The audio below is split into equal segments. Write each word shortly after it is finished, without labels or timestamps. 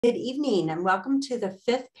Good evening and welcome to the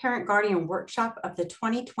 5th Parent Guardian Workshop of the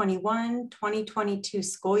 2021-2022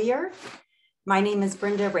 school year. My name is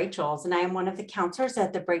Brenda Rachels and I am one of the counselors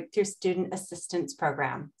at the Breakthrough Student Assistance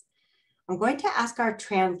Program. I'm going to ask our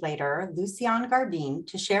translator, Lucian Gardin,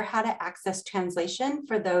 to share how to access translation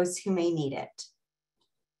for those who may need it.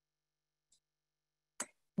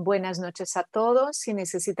 Buenas noches a todos. Si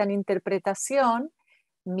necesitan interpretación,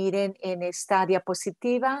 miren en esta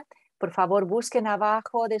diapositiva. Por favor, busquen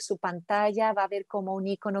abajo de su pantalla, va a haber como un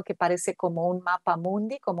icono que parece como un mapa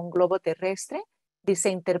mundi, como un globo terrestre, dice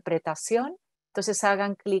interpretación. Entonces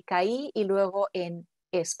hagan clic ahí y luego en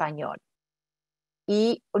español.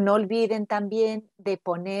 Y no olviden también de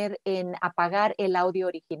poner en apagar el audio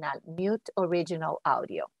original, mute original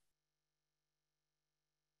audio.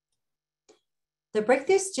 The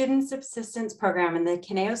Breakthrough Student Subsistence Program and the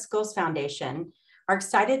Kineo Schools Foundation are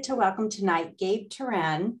excited to welcome tonight Gabe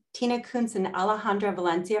Turan, Tina Kuntz, and Alejandra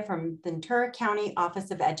Valencia from Ventura County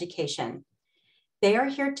Office of Education. They are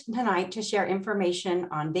here tonight to share information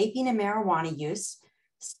on vaping and marijuana use,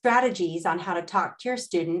 strategies on how to talk to your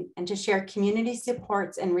student, and to share community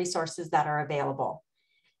supports and resources that are available.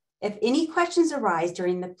 If any questions arise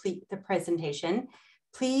during the presentation,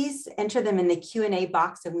 please enter them in the Q&A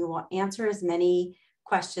box and we will answer as many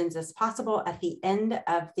questions as possible at the end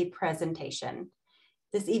of the presentation.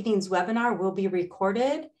 This evening's webinar will be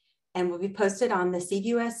recorded and will be posted on the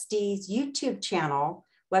CVUSD's YouTube channel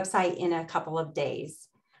website in a couple of days.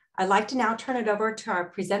 I'd like to now turn it over to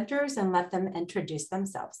our presenters and let them introduce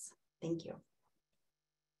themselves. Thank you.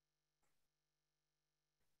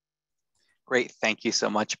 Great, thank you so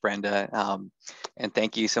much, Brenda. And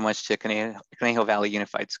thank you so much to Conejo Valley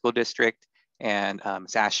Unified School District and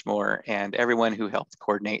Ashmore and everyone who helped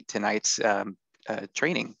coordinate tonight's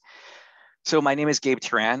training. So my name is Gabe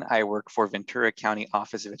Turan. I work for Ventura County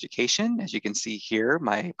Office of Education. As you can see here,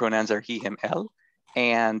 my pronouns are he, him, el.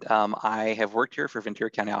 And I have worked here for Ventura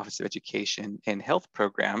County Office of Education in health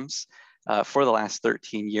programs for the last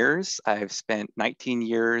 13 years. I've spent 19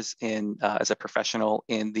 years as a professional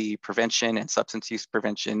in the prevention and substance use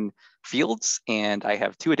prevention fields. And I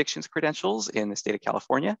have 2 addictions credentials in the state of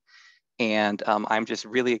California. And I'm just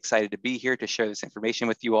really excited to be here to share this information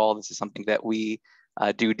with you all. This is something that we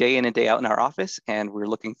do day in and day out in our office, and we're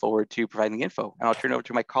looking forward to providing the info. And I'll turn it over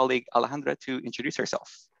to my colleague, Alejandra, to introduce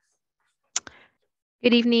herself.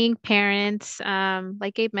 Good evening, parents.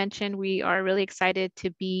 Like Gabe mentioned, we are really excited to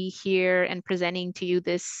be here and presenting to you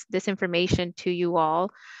this information to you all.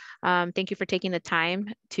 Thank you for taking the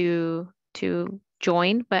time to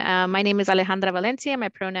join. But my name is Alejandra Valencia. My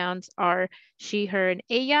pronouns are she, her, and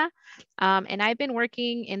ella. And I've been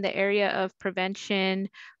working in the area of prevention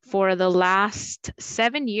for the last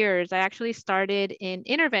 7 years. I actually started in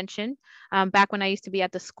intervention back when I used to be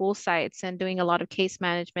at the school sites and doing a lot of case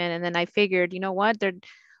management. And then I figured, you know what,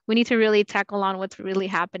 we need to really tackle on what's really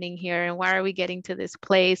happening here and why are we getting to this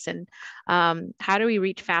place and how do we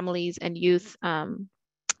reach families and youth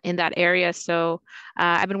in that area. So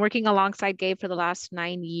I've been working alongside Gabe for the last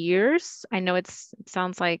 9 years. I know it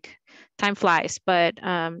sounds like time flies, but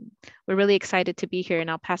we're really excited to be here, and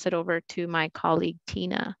I'll pass it over to my colleague,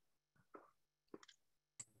 Tina.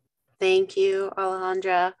 Thank you,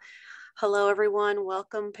 Alejandra. Hello, everyone.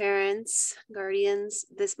 Welcome, parents, guardians.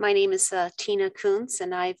 My name is Tina Kuntz,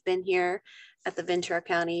 and I've been here at the Ventura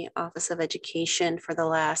County Office of Education for the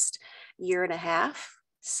last 1.5 years.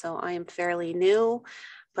 So I am fairly new,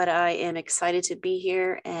 but I am excited to be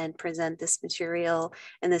here and present this material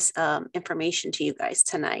and this information to you guys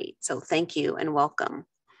tonight. So thank you and welcome.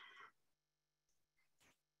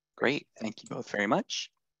 Great, thank you both very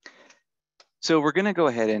much. So we're gonna go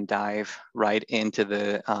ahead and dive right into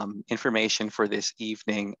the information for this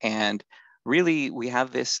evening. And really, we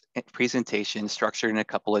have this presentation structured in a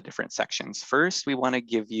couple of different sections. First, we wanna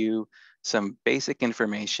give you some basic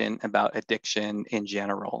information about addiction in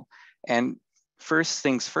general. And first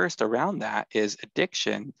things first around that is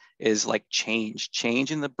addiction is like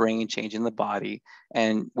change in the brain, change in the body.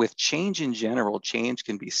 And with change in general, change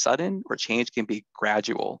can be sudden or change can be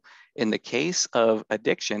gradual. In the case of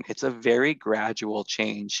addiction, it's a very gradual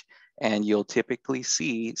change. And you'll typically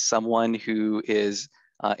see someone who is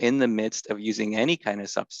in the midst of using any kind of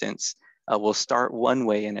substance will start one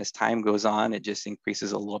way. And as time goes on, it just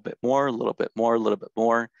increases a little bit more, a little bit more, a little bit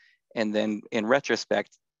more. And then in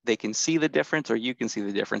retrospect, they can see the difference, or you can see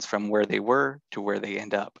the difference from where they were to where they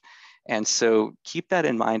end up. And so keep that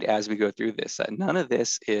in mind as we go through this. None of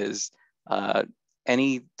this is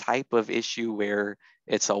any type of issue where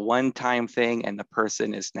it's a one-time thing and the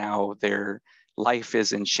person is now, their life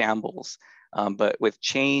is in shambles. But with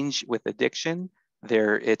change, with addiction,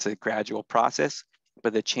 it's a gradual process.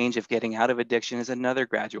 but the change of getting out of addiction is another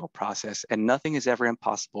gradual process, and nothing is ever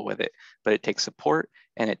impossible with it, but it takes support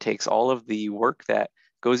and it takes all of the work that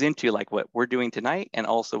goes into like what we're doing tonight, and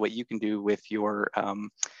also what you can do with your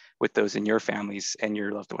with those in your families and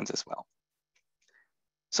your loved ones as well.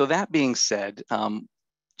 So that being said,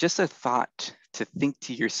 just a thought to think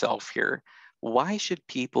to yourself here: why should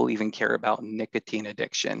people even care about nicotine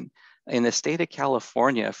addiction? In the state of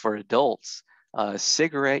California, for adults,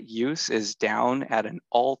 cigarette use is down at an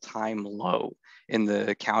all-time low. In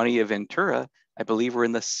the county of Ventura, I believe we're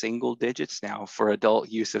in the single digits now for adult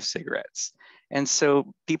use of cigarettes. And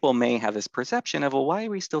so people may have this perception of, well, why are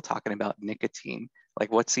we still talking about nicotine?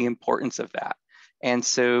 Like, what's the importance of that? And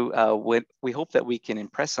so what we hope that we can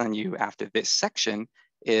impress on you after this section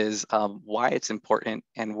is why it's important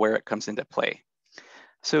and where it comes into play.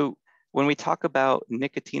 So when we talk about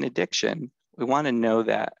nicotine addiction, we want to know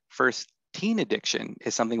that first, teen addiction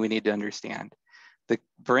is something we need to understand. The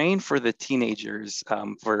brain for the teenagers,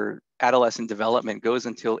 for adolescent development, goes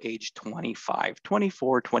until age 25,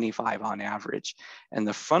 24, 25 on average. And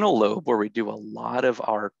the frontal lobe, where we do a lot of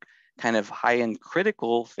our kind of high-end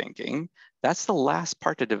critical thinking, that's the last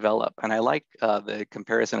part to develop. And I like the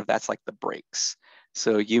comparison of that's like the brakes.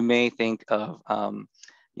 So you may think of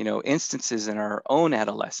you know, instances in our own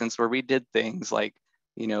adolescence where we did things like,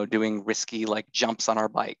 you know, doing risky like jumps on our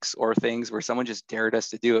bikes, or things where someone just dared us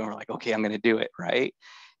to do it and we're like, okay, I'm going to do it, right?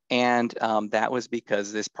 And that was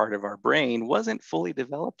because this part of our brain wasn't fully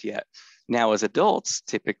developed yet. Now, as adults,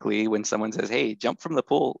 typically when someone says, hey, jump from the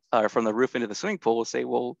pool or from the roof into the swimming pool, we'll say,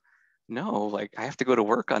 well, no, like I have to go to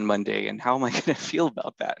work on Monday, and how am I going to feel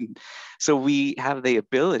about that? And so we have the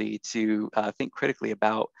ability to think critically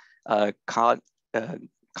about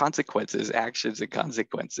consequences, actions and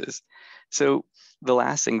consequences. So the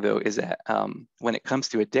last thing though is that when it comes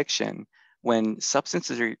to addiction, when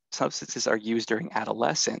substances are used during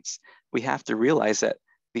adolescence, we have to realize that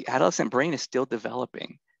the adolescent brain is still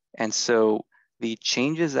developing. And so the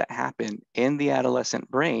changes that happen in the adolescent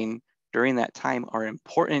brain during that time are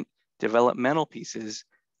important developmental pieces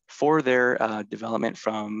for their development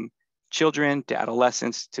from children to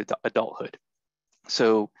adolescence to adulthood.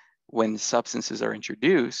 So when substances are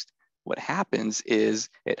introduced, what happens is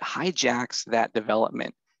it hijacks that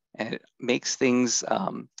development and it makes things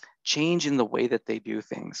change in the way that they do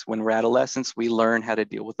things. When we're adolescents, we learn how to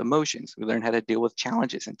deal with emotions. We learn how to deal with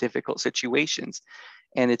challenges and difficult situations.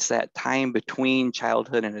 And it's that time between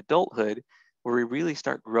childhood and adulthood where we really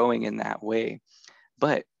start growing in that way.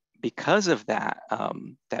 But because of that,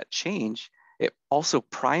 that change, it also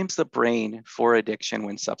primes the brain for addiction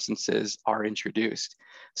when substances are introduced.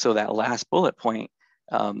 So that last bullet point,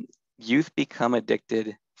 youth become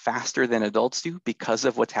addicted faster than adults do because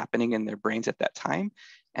of what's happening in their brains at that time.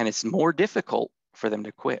 And it's more difficult for them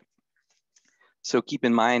to quit. So keep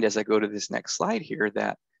in mind as I go to this next slide here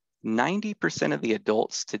that 90% of the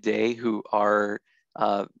adults today who are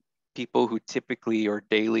people who typically or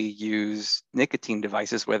daily use nicotine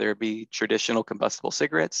devices, whether it be traditional combustible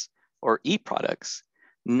cigarettes or e-products,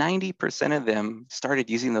 90% of them started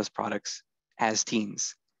using those products as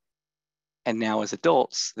teens. And now as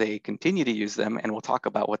adults, they continue to use them, and we'll talk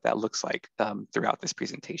about what that looks like throughout this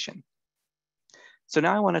presentation. So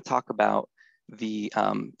now I want to talk about the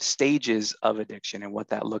stages of addiction and what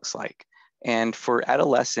that looks like. And for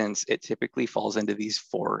adolescents, it typically falls into these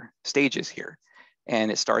 4 stages here.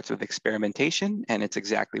 And it starts with experimentation, and it's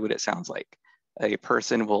exactly what it sounds like. A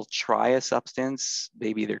person will try a substance,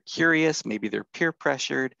 maybe they're curious, maybe they're peer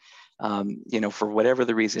pressured, you know, for whatever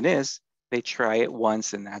the reason is, they try it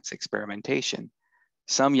once and that's experimentation.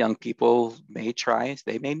 Some young people may try,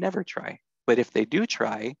 they may never try. But if they do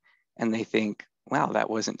try and they think, wow, that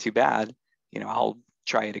wasn't too bad, you know, I'll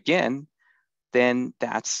try it again, then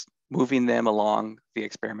that's moving them along the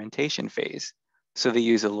experimentation phase. So they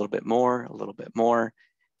use a little bit more,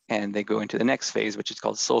 and they go into the next phase, which is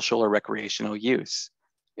called social or recreational use.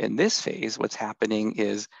 In this phase, what's happening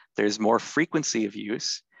is there's more frequency of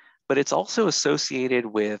use, but it's also associated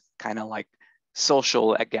with kind of like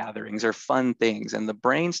social at gatherings or fun things. And the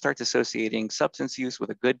brain starts associating substance use with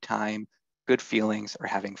a good time, good feelings, or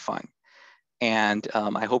having fun. And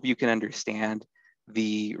I hope you can understand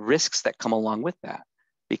the risks that come along with that.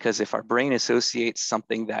 Because if our brain associates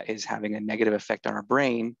something that is having a negative effect on our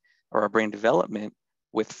brain or our brain development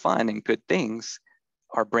with fun and good things,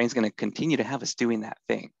 our brain's going to continue to have us doing that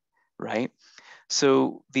thing, right?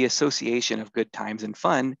 So the association of good times and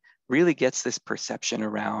fun really gets this perception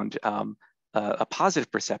around, a positive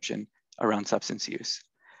perception around substance use.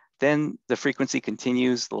 Then the frequency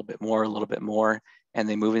continues a little bit more, and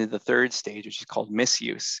they move into the 3rd stage, which is called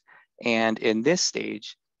misuse. And in this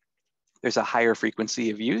stage, there's a higher frequency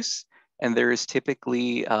of use, and there is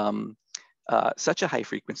typically such a high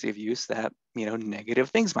frequency of use that, you know, negative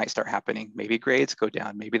things might start happening. Maybe grades go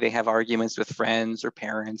down. Maybe they have arguments with friends or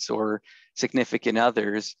parents or significant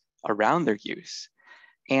others around their use.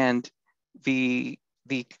 And the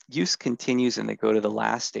use continues and they go to the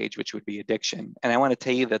last stage, which would be addiction. And I want to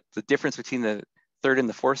tell you that the difference between the third and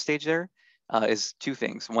the fourth stage there is two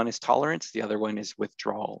things. One is tolerance, the other one is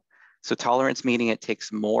withdrawal. So tolerance meaning it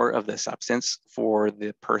takes more of the substance for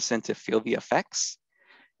the person to feel the effects,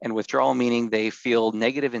 and withdrawal meaning they feel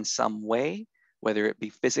negative in some way, whether it be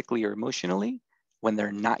physically or emotionally, when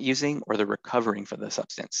they're not using or they're recovering from the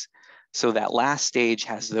substance. So that last stage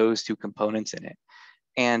has those two components in it.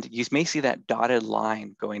 And you may see that dotted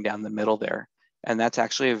line going down the middle there. And that's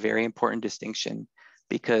actually a very important distinction,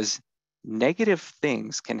 because negative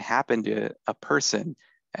things can happen to a person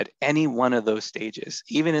at any one of those stages.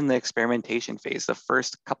 Even in the experimentation phase, the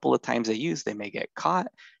first couple of times they use, they may get caught,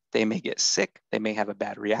 they may get sick, they may have a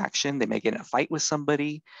bad reaction, they may get in a fight with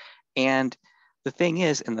somebody. And the thing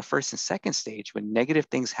is, in the first and second stage, when negative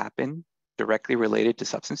things happen directly related to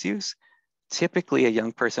substance use, typically a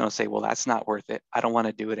young person will say, well, that's not worth it. I don't want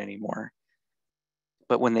to do it anymore.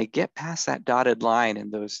 But when they get past that dotted line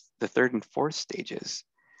in the third and fourth stages,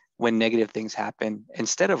 when negative things happen,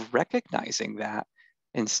 instead of recognizing that,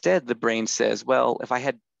 instead the brain says, well, if I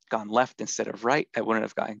had gone left instead of right, I wouldn't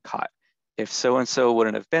have gotten caught. If so-and-so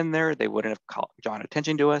wouldn't have been there, they wouldn't have drawn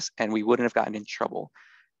attention to us, and we wouldn't have gotten in trouble.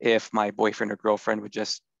 If my boyfriend or girlfriend would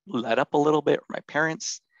just let up a little bit, or my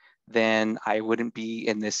parents, then I wouldn't be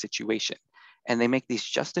in this situation. And they make these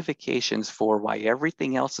justifications for why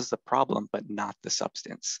everything else is the problem, but not the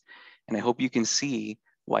substance. And I hope you can see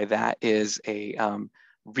why that is a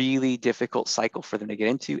really difficult cycle for them to get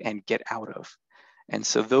into and get out of. And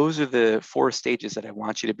so those are the 4 stages that I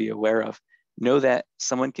want you to be aware of. Know that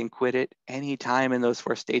someone can quit it anytime in those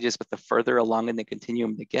 4 stages, but the further along in the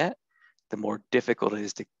continuum they get, the more difficult it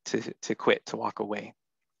is to quit, to walk away.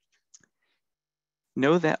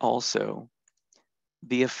 Know that also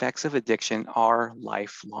the effects of addiction are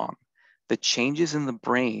lifelong. The changes in the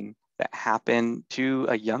brain that happen to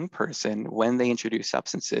a young person when they introduce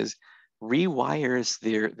substances rewires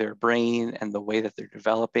their brain and the way that they're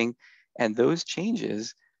developing. And those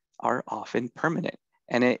changes are often permanent.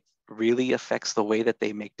 And it really affects the way that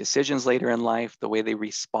they make decisions later in life, the way they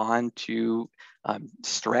respond to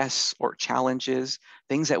stress or challenges,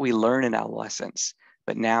 things that we learn in adolescence.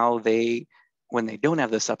 But now when they don't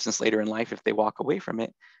have the substance later in life, if they walk away from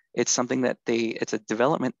it, it's something that it's a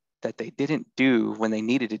development that they didn't do when they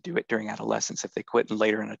needed to do it during adolescence, if they quit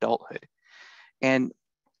later in adulthood. And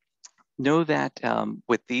know that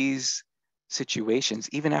with these situations,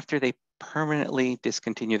 even after they permanently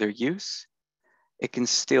discontinue their use, it can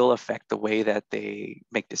still affect the way that they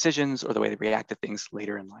make decisions or the way they react to things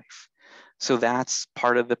later in life. So that's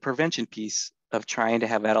part of the prevention piece of trying to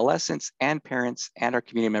have adolescents and parents and our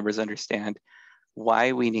community members understand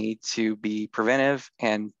why we need to be preventive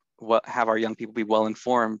and have our young people be well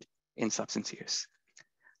informed in substance use.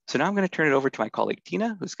 So now I'm going to turn it over to my colleague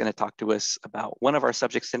Tina, who's going to talk to us about one of our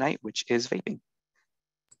subjects tonight, which is vaping.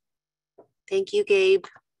 Thank you, Gabe.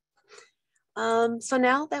 So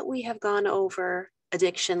now that we have gone over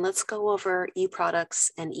addiction, let's go over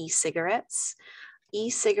e-products and e-cigarettes.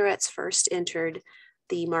 E-cigarettes first entered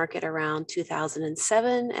the market around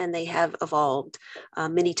 2007, and they have evolved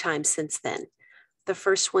many times since then. The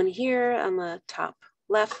first one here on the top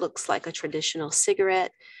left looks like a traditional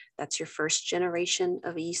cigarette. That's your first generation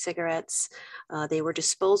of e-cigarettes. They were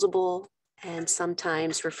disposable and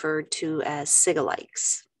sometimes referred to as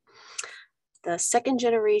cigalikes. The second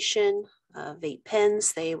generation vape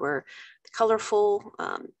pens, they were colorful,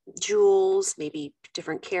 jewels, maybe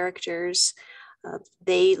different characters.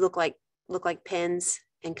 They look like pens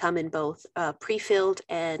and come in both pre-filled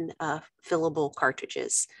and fillable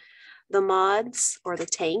cartridges. The mods, or the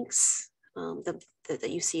tanks, that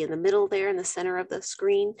you see in the middle there in the center of the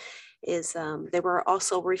screen, is they were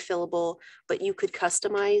also refillable, but you could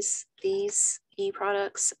customize these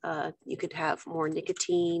e-products. You could have more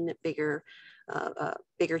nicotine, bigger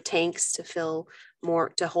tanks to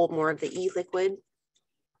hold more of the e-liquid.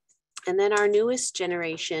 And then our newest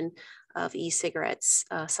generation of e-cigarettes,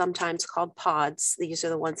 sometimes called pods, these are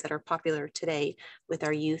the ones that are popular today with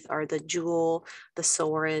our youth, are the Juul, the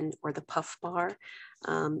Soren, or the Puff Bar.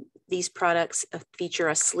 These products feature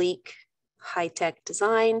a sleek, high-tech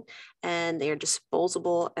design, and they are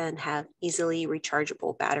disposable and have easily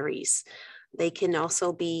rechargeable batteries. They can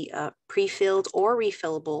also be pre-filled or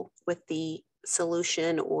refillable with the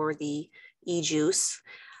solution or the e-juice,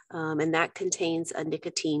 and that contains a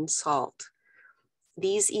nicotine salt.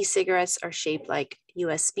 These e-cigarettes are shaped like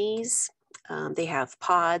USBs. They have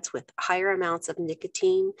pods with higher amounts of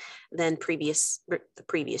nicotine than the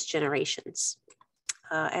previous generations.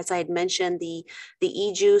 As I had mentioned, the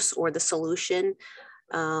e-juice or the solution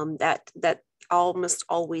that almost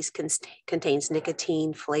always contains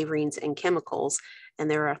nicotine, flavorings, and chemicals, and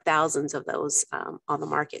there are thousands of those on the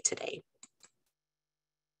market today.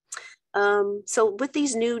 So with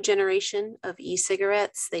these new generation of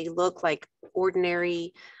e-cigarettes, they look like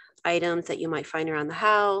ordinary items that you might find around the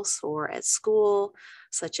house or at school,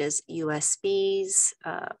 such as USBs,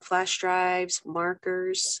 flash drives,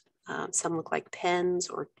 markers. Some look like pens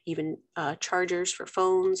or even chargers for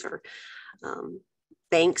phones or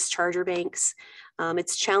banks, charger banks.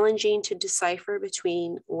 It's challenging to decipher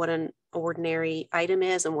between what an ordinary item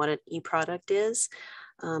is and what an e-product is.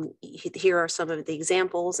 Here are some of the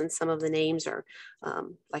examples, and some of the names are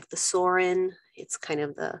like the Soren. It's kind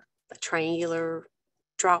of the triangular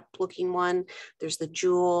drop looking one. There's the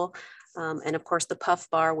Juul, and of course the Puff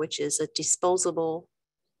Bar, which is a disposable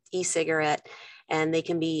e-cigarette, and they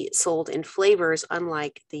can be sold in flavors,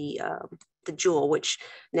 unlike the Juul, which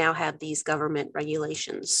now have these government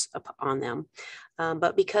regulations on them.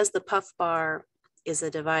 But because the Puff Bar is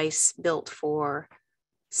a device built for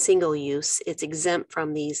single use, it's exempt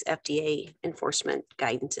from these FDA enforcement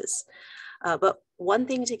guidances. But one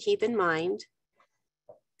thing to keep in mind,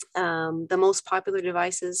 the most popular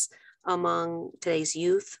devices among today's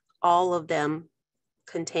youth, all of them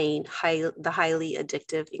contain the highly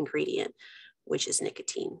addictive ingredient, which is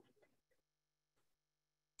nicotine.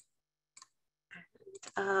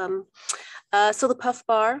 So the Puff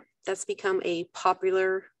Bar, that's become a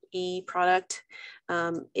popular e-product.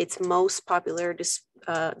 It's the most popular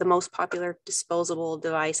disposable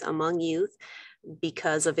device among youth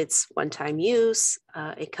because of its one-time use.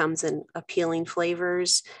 It comes in appealing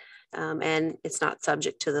flavors, and it's not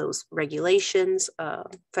subject to those regulations,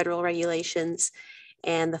 federal regulations,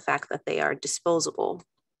 and the fact that they are disposable.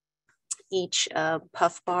 Each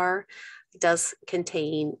Puff Bar does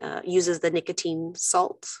contain, uses the nicotine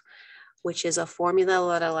salt, which is a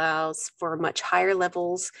formula that allows for much higher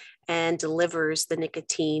levels and delivers the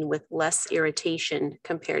nicotine with less irritation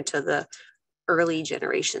compared to the early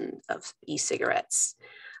generation of e-cigarettes.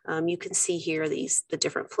 You can see here the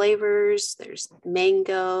different flavors. There's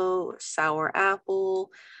mango, sour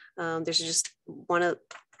apple. There's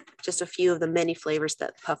just a few of the many flavors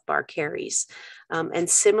that Puff Bar carries. And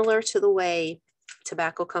similar to the way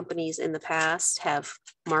tobacco companies in the past have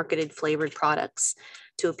marketed flavored products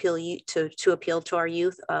to appeal to our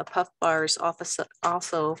youth, Puff Bars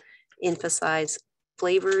also emphasize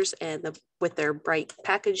flavors and with their bright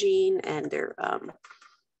packaging and their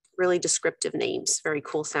really descriptive names, very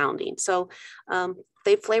cool sounding. So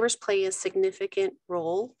flavors play a significant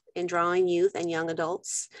role in drawing youth and young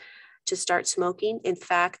adults to start smoking. In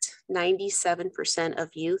fact, 97% of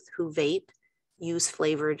youth who vape use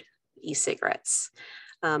flavored e-cigarettes.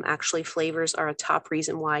 Actually, flavors are a top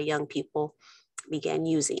reason why young people began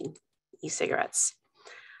using e-cigarettes.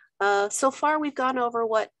 So far, we've gone over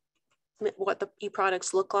what the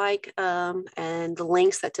e-products look like and the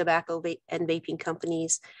lengths that tobacco and vaping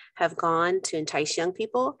companies have gone to entice young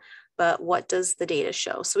people. But what does the data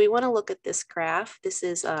show? So we want to look at this graph. This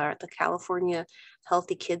is the California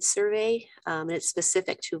Healthy Kids Survey, and it's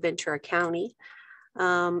specific to Ventura County.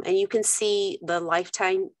 And you can see the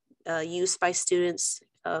lifetime use by students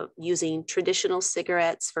using traditional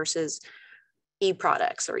cigarettes versus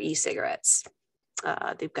e-products or e-cigarettes.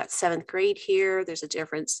 They've got 7th grade here. There's a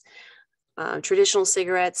difference. Traditional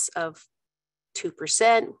cigarettes of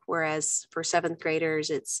 2%, whereas for 7th graders,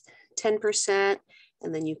 it's 10%.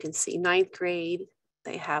 And then you can see 9th grade,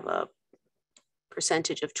 they have a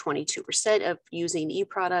percentage of 22% of using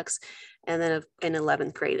e-products, and then in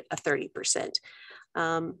 11th grade, a 30%.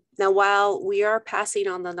 Now, while we are passing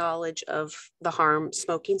on the knowledge of the harm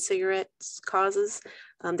smoking cigarettes causes,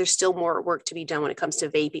 there's still more work to be done when it comes to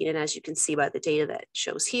vaping. And as you can see by the data that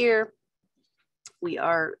shows here, we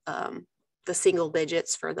are the single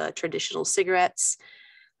digits for the traditional cigarettes.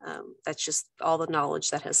 That's just all the knowledge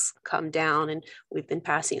that has come down and we've been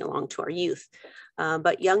passing along to our youth.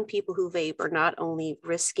 But young people who vape are not only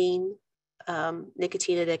risking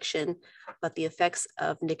nicotine addiction, but the effects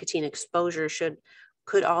of nicotine exposure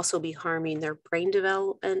could also be harming their brain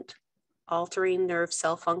development, altering nerve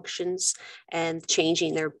cell functions, and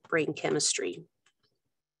changing their brain chemistry.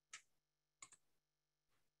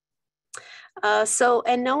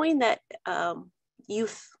 And knowing that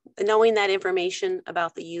knowing that information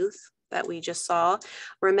about the youth that we just saw,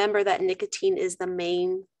 remember that nicotine is the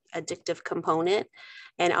main addictive component,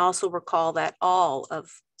 and also recall that all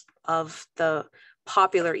of the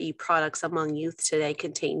popular e-products among youth today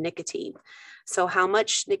contain nicotine. So how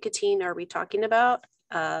much nicotine are we talking about?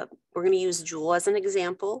 We're going to use Juul as an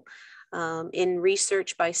example. In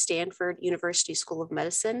research by Stanford University School of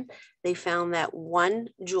Medicine, they found that 1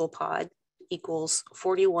 Juul pod equals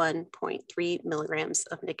 41.3 milligrams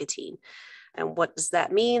of nicotine. And what does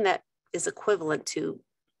that mean? That is equivalent to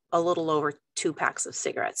a little over 2 packs of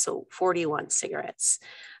cigarettes, so 41 cigarettes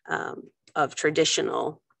of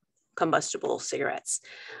traditional combustible cigarettes.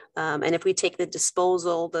 And if we take the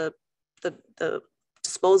disposable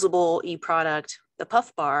e-product, the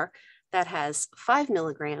puff bar, that has 5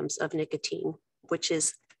 milligrams of nicotine, which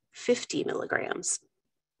is 50 milligrams,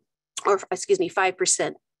 or excuse me,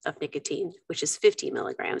 5% of nicotine, which is 50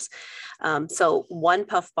 milligrams. So 1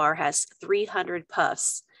 puff bar has 300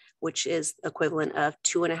 puffs, which is equivalent of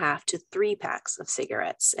 2.5 to 3 packs of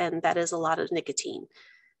cigarettes. And that is a lot of nicotine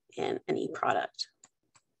in an e-product.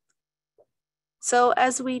 So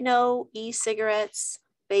as we know, e-cigarettes,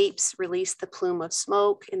 vapes release the plume of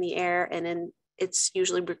smoke in the air, and it's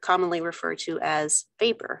usually commonly referred to as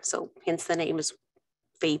vapor. So hence the name is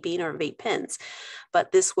vaping or vape pens.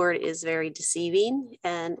 But this word is very deceiving,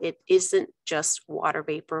 and it isn't just water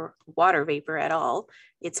vapor at all.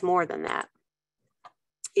 It's more than that.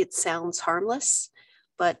 It sounds harmless,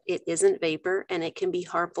 but it isn't vapor, and it can be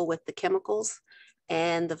harmful with the chemicals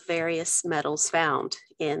and the various metals found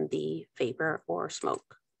in the vapor or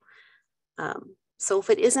smoke. So if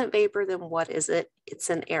it isn't vapor, then what is it? It's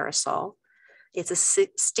an aerosol. It's a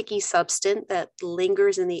sticky substance that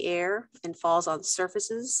lingers in the air and falls on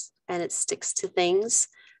surfaces, and it sticks to things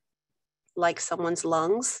like someone's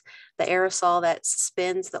lungs. The aerosol that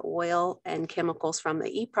suspends the oil and chemicals from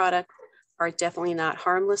the e-product are definitely not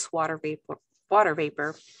harmless water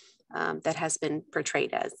vapor that has been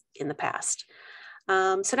portrayed as in the past.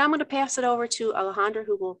 So now I'm going to pass it over to Alejandra,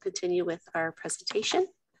 who will continue with our presentation.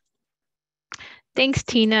 Thanks,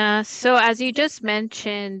 Tina. So as you just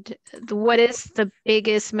mentioned, what is the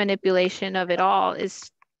biggest manipulation of it all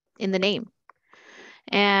is in the name.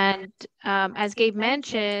 And as Gabe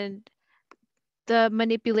mentioned, the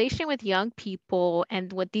manipulation with young people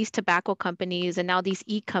and what these tobacco companies and now these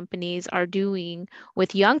e-companies are doing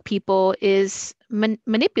with young people is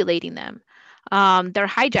manipulating them. They're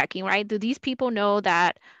hijacking, right? Do these people know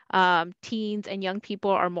that teens and young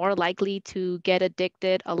people are more likely to get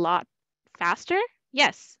addicted a lot faster?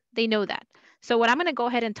 Yes, they know that. So what I'm going to go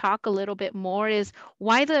ahead and talk a little bit more is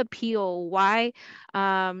why the appeal, why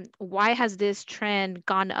has this trend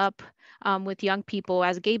gone up with young people?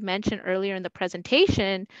 As Gabe mentioned earlier in the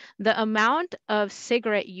presentation, the amount of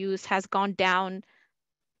cigarette use has gone down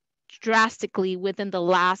drastically within the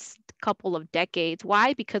last couple of decades.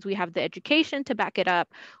 Why? Because we have the education to back it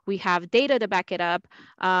up. We have data to back it up.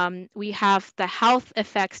 We have the health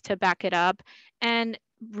effects to back it up. And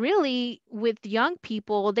really, with young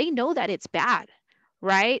people, they know that it's bad,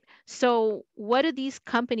 right? So what do these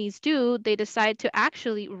companies do? They decide to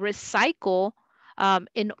actually recycle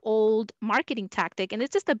an old marketing tactic. And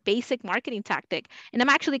it's just a basic marketing tactic. And I'm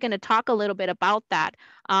actually going to talk a little bit about that.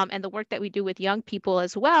 And the work that we do with young people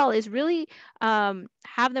as well is really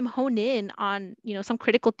have them hone in on, some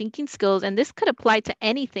critical thinking skills. And this could apply to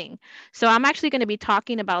anything. So I'm actually going to be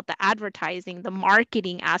talking about the advertising, the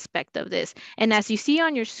marketing aspect of this. And as you see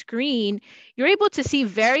on your screen, you're able to see a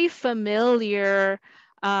very familiar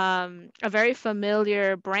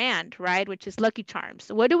brand, right? Which is Lucky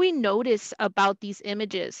Charms. What do we notice about these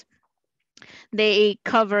images? They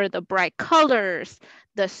cover the bright colors,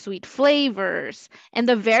 the sweet flavors, and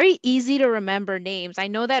the very easy to remember names. I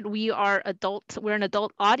know that we're an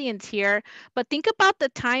adult audience here, but think about the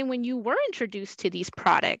time when you were introduced to these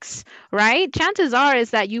products, right? Chances are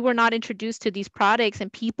is that you were not introduced to these products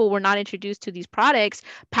and people were not introduced to these products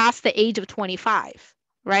past the age of 25.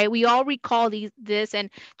 Right? We all recall this,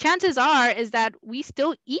 and chances are is that we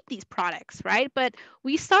still eat these products, right? But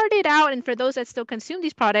we started out, and for those that still consume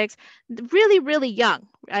these products, really, really young,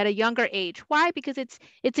 at a younger age. Why? Because it's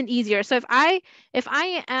an easier. So if I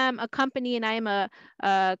am a company and I am a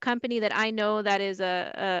company that I know that is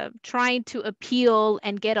trying to appeal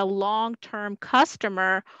and get a long-term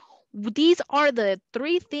customer, these are the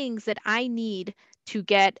 3 things that I need to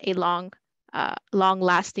get a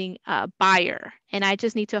long-lasting buyer. And I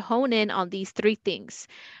just need to hone in on these 3 things: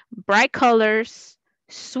 bright colors,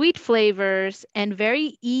 sweet flavors, and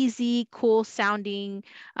very easy, cool sounding,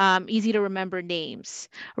 easy to remember names,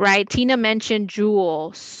 right? Tina mentioned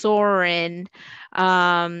Juul, Soren,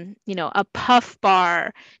 a puff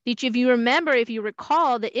bar. If you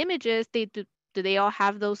recall the images, do they all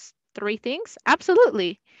have those three things?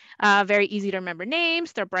 Absolutely. Very easy to remember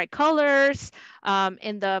names, they're bright colors.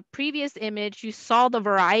 In the previous image, you saw the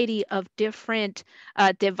variety of different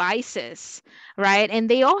devices, right? And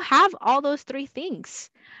they all have all those three things.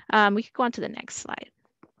 We could go on to the next slide.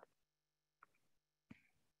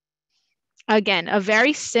 Again, a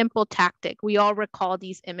very simple tactic. We all recall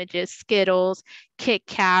these images: Skittles, Kit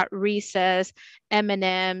Kat, Reese's,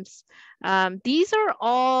 M&Ms. These are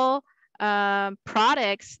all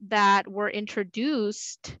products that were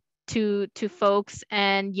introduced to folks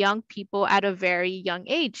and young people at a very young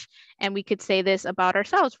age. And we could say this about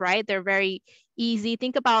ourselves, right? They're very easy.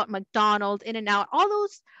 Think about McDonald's, In-N-Out,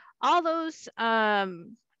 all those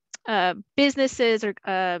businesses or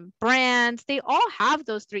brands, they all have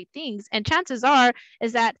those three things. And chances are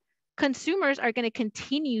is that consumers are going to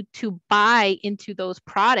continue to buy into those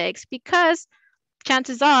products because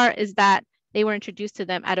chances are is that they were introduced to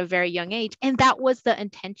them at a very young age. And that was the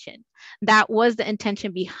intention. That was the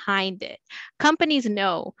intention behind it. Companies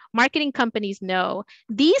know, marketing companies know,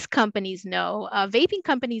 these companies know, vaping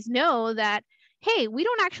companies know that, hey, we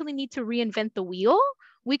don't actually need to reinvent the wheel.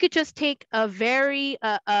 We could just take a very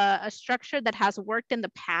a structure that has worked in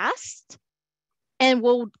the past, and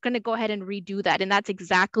we're going to go ahead and redo that. And that's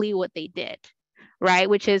exactly what they did, right?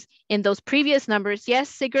 Which is in those previous numbers, yes,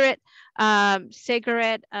 cigarette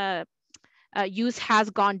use has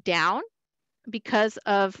gone down because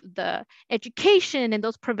of the education and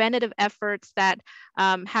those preventative efforts that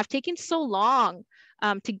have taken so long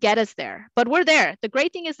to get us there. But we're there. The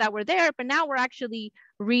great thing is that we're there, but now we're actually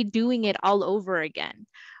redoing it all over again.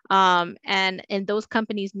 And those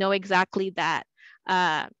companies know exactly that.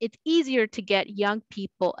 It's easier to get young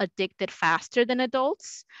people addicted faster than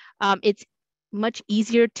adults. It's much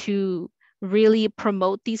easier to really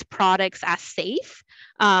promote these products as safe.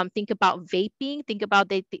 Think about vaping. Think about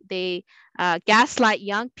they gaslight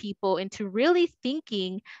young people into really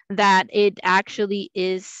thinking that it actually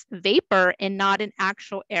is vapor and not an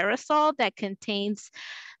actual aerosol that contains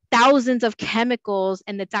thousands of chemicals,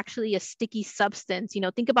 and it's actually a sticky substance. You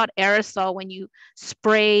know, think about aerosol when you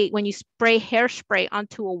spray hairspray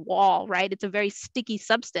onto a wall, right? It's a very sticky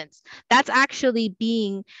substance that's actually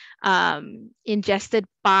being ingested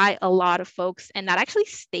by a lot of folks, and that actually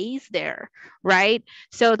stays there, right?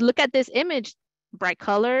 So look at this image: bright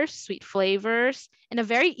colors, sweet flavors, and a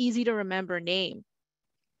very easy to remember name.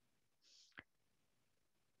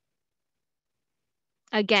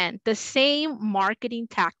 Again, the same marketing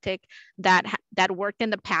tactic that worked in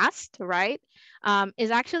the past, right,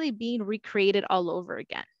 is actually being recreated all over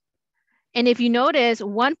again. And if you notice,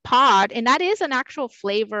 one pod, and that is an actual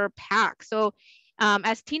flavor pack. So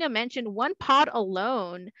as Tina mentioned, one pod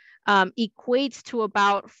alone equates to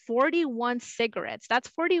about 41 cigarettes. That's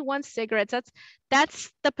 41 cigarettes.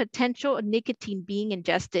 That's the potential nicotine being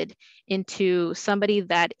ingested into somebody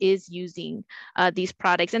that is using these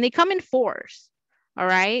products. And they come in fours. All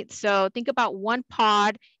right. So think about one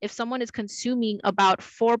pod. If someone is consuming about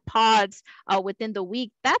 4 pods within the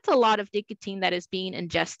week, that's a lot of nicotine that is being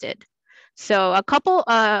ingested. So a couple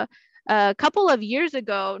of years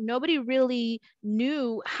ago, nobody really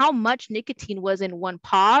knew how much nicotine was in one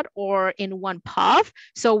pod or in one puff.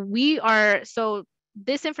 So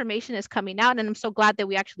this information is coming out, and I'm so glad that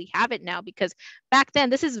we actually have it now, because back then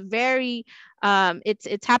this is very,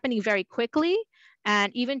 it's happening very quickly.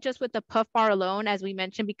 And even just with the puff bar alone, as we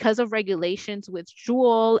mentioned, because of regulations with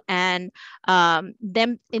Juul and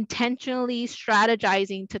them intentionally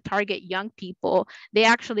strategizing to target young people, they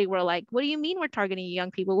actually were like, what do you mean we're targeting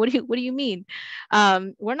young people? What do you mean?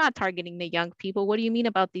 We're not targeting the young people. What do you mean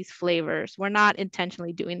about these flavors? We're not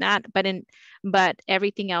intentionally doing that, but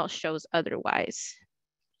everything else shows otherwise.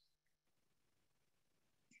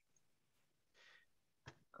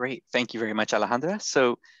 Great, thank you very much, Alejandra.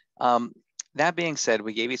 So that being said,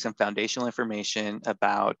 we gave you some foundational information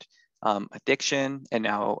about addiction and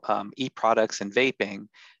now e-products and vaping.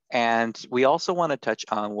 And we also want to touch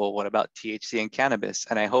on, well, what about THC and cannabis?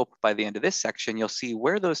 And I hope by the end of this section, you'll see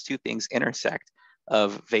where those two things intersect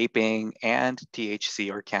of vaping and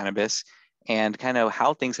THC or cannabis, and kind of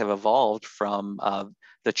how things have evolved from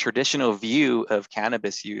the traditional view of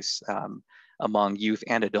cannabis use among youth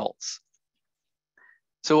and adults.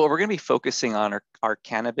 So what we're going to be focusing on are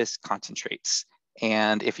cannabis concentrates.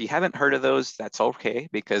 And if you haven't heard of those, that's okay,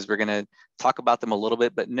 because we're going to talk about them a little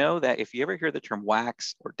bit. But know that if you ever hear the term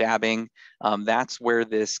wax or dabbing, that's where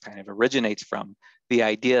this kind of originates from. The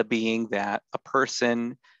idea being that a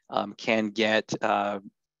person can get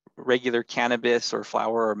regular cannabis or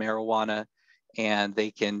flower or marijuana, and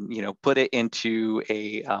they can, put it into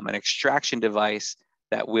an extraction device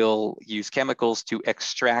that will use chemicals to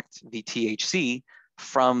extract the THC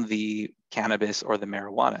from the cannabis or the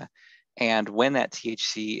marijuana. And when that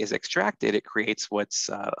THC is extracted, it creates what's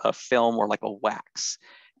a film or like a wax.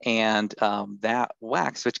 And that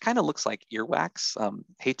wax, which kind of looks like earwax,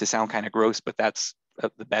 hate to sound kind of gross, but that's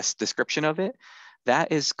the best description of it.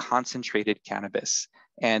 That is concentrated cannabis,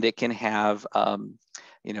 and it can have,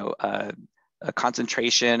 a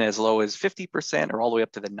concentration as low as 50% or all the way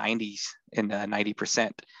up to the 90s in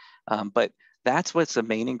 90%. But that's what's the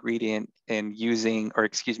main ingredient in using, or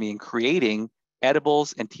excuse me, in creating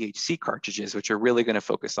edibles and THC cartridges, which we're really going to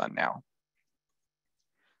focus on now.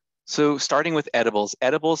 So starting with edibles,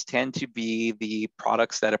 edibles tend to be the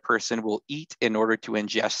products that a person will eat in order to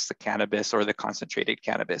ingest the cannabis or the concentrated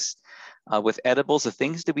cannabis. With edibles, the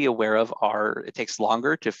things to be aware of are it takes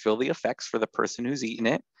longer to feel the effects for the person who's eaten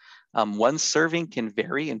it. One serving can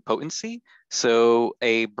vary in potency. So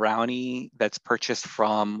a brownie that's purchased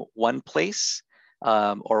from one place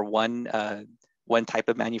or one type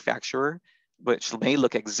of manufacturer, which may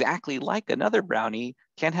look exactly like another brownie,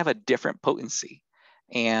 can have a different potency.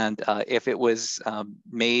 And if it was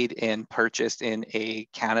made and purchased in a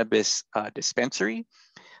cannabis dispensary,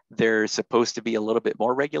 there's supposed to be a little bit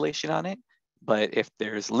more regulation on it. But if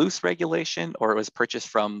there's loose regulation, or it was purchased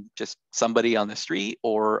from just somebody on the street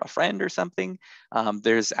or a friend or something,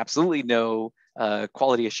 there's absolutely no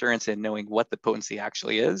quality assurance in knowing what the potency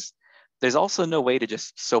actually is. There's also no way to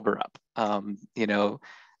just sober up.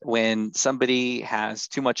 When somebody has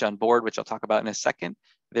too much on board, which I'll talk about in a second,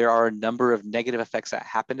 there are a number of negative effects that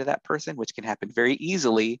happen to that person, which can happen very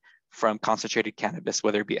easily from concentrated cannabis,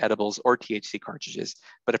 whether it be edibles or THC cartridges.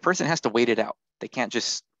 But a person has to wait it out. They can't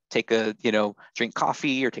just take drink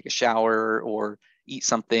coffee or take a shower or eat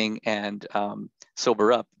something and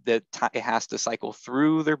sober up. It has to cycle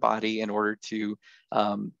through their body in order to,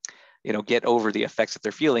 get over the effects that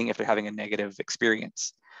they're feeling if they're having a negative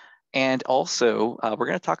experience. And also, we're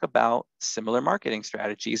going to talk about similar marketing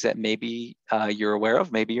strategies that maybe you're aware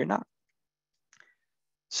of, maybe you're not.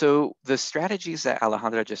 So the strategies that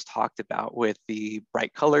Alejandra just talked about with the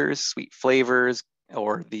bright colors, sweet flavors,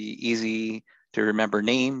 or the easy to remember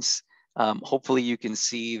names, hopefully you can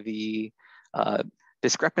see the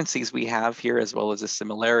discrepancies we have here as well as the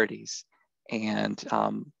similarities. And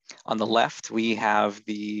on the left, we have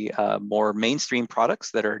the more mainstream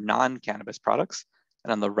products that are non-cannabis products.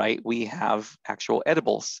 And on the right, we have actual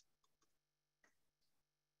edibles.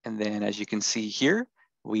 And then as you can see here,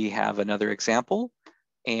 we have another example.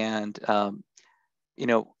 And,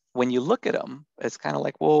 when you look at them, it's kind of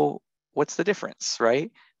like, well, what's the difference,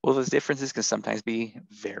 right? Well, those differences can sometimes be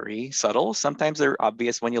very subtle. Sometimes they're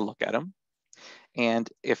obvious when you look at them. And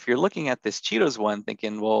if you're looking at this Cheetos one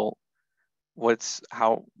thinking, well,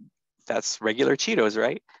 that's regular Cheetos,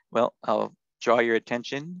 right? Well, I'll draw your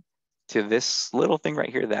attention to this little thing right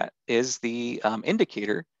here that is the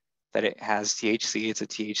indicator that it has THC. It's a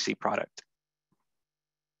THC product.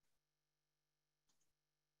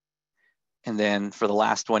 And then for the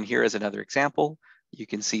last one here is another example. You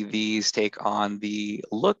can see these take on the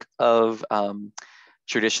look of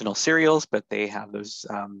traditional cereals, but they have those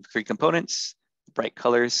 3 components: bright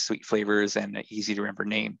colors, sweet flavors, and an easy to remember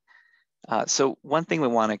name. So one thing we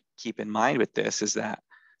want to keep in mind with this is that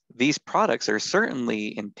these products are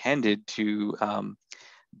certainly intended to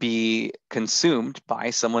be consumed by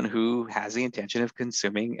someone who has the intention of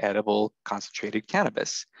consuming edible concentrated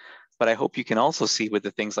cannabis. But I hope you can also see with the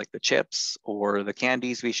things like the chips or the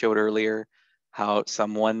candies we showed earlier, how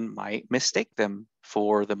someone might mistake them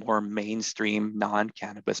for the more mainstream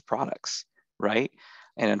non-cannabis products, right?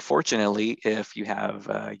 And unfortunately, if you have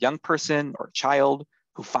a young person or a child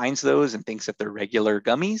who finds those and thinks that they're regular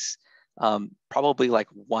gummies, probably like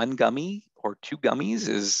 1 gummy or 2 gummies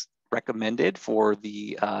is recommended for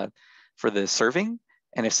the serving.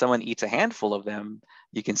 And if someone eats a handful of them,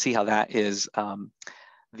 you can see how that is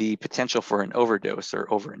the potential for an overdose or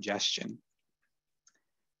overingestion.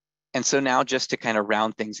 And so now just to kind of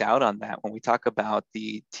round things out on that, when we talk about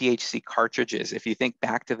the THC cartridges, if you think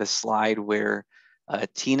back to the slide where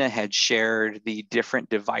Tina had shared the different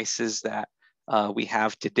devices that we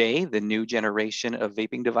have today, the new generation of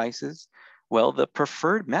vaping devices, well, the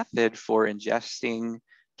preferred method for ingesting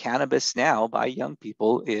cannabis now by young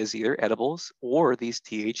people is either edibles or these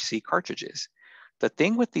THC cartridges. The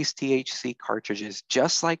thing with these THC cartridges,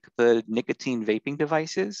 just like the nicotine vaping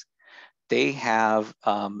devices, they have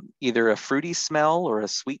either a fruity smell or a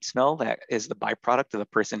sweet smell that is the byproduct of the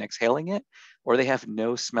person exhaling it, or they have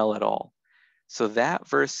no smell at all. So that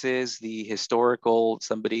versus the historical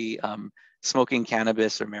somebody smoking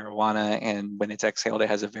cannabis or marijuana, and when it's exhaled, it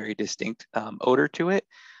has a very distinct odor to it.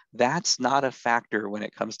 That's not a factor when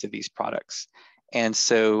it comes to these products. And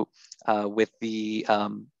so with the,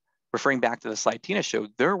 referring back to the slide Tina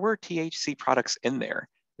showed, there were THC products in there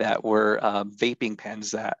that were vaping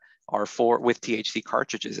pens that are with THC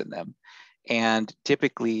cartridges in them. And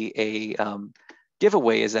typically a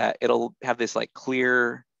giveaway is that it'll have this like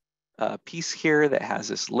clear piece here that has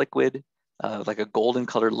this liquid, like a golden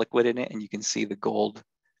colored liquid in it, and you can see the gold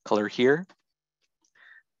color here.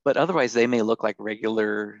 But otherwise, they may look like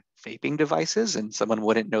regular vaping devices and someone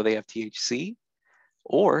wouldn't know they have THC,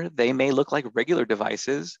 or they may look like regular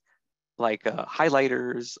devices like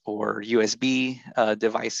highlighters or USB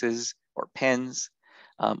devices or pens,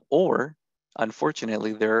 or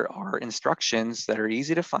unfortunately, there are instructions that are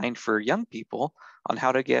easy to find for young people on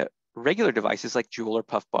how to get regular devices like Juul or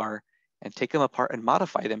Puff Bar and take them apart and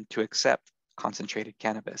modify them to accept concentrated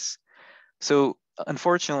cannabis. So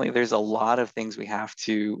unfortunately, there's a lot of things we have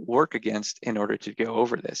to work against in order to go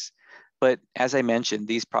over this. But as I mentioned,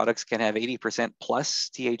 these products can have 80%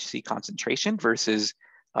 plus THC concentration versus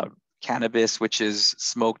cannabis, which is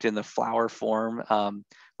smoked in the flower form,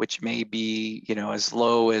 which may be, you know, as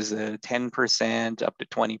low as 10% up to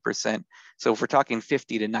 20%. So if we're talking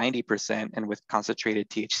 50 to 90%, and with concentrated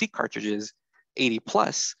THC cartridges, 80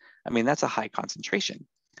 plus, I mean, that's a high concentration.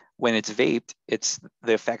 When it's vaped,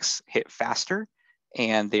 the effects hit faster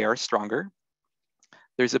and they are stronger.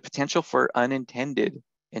 There's a potential for unintended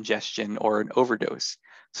ingestion or an overdose.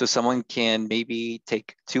 So someone can maybe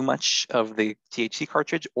take too much of the THC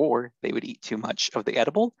cartridge, or they would eat too much of the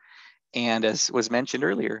edible. And as was mentioned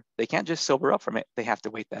earlier, they can't just sober up from it. They have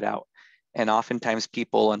to wait that out. And oftentimes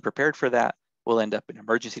people unprepared for that will end up in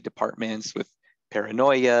emergency departments with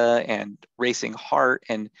paranoia and racing heart,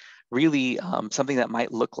 and really something that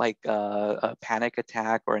might look like a panic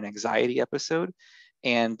attack or an anxiety episode.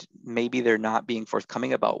 And maybe they're not being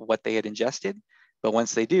forthcoming about what they had ingested. But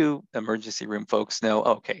once they do, emergency room folks know,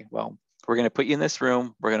 okay, well, we're going to put you in this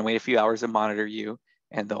room. We're going to wait a few hours and monitor you,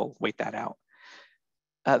 and they'll wait that out.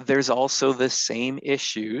 There's also the same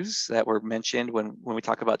issues that were mentioned when we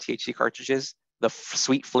talk about THC cartridges, the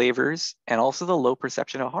sweet flavors, and also the low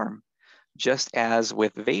perception of harm. Just as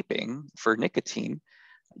with vaping for nicotine,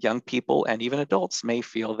 young people and even adults may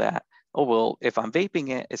feel that, oh, well, if I'm vaping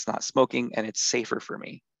it, it's not smoking and it's safer for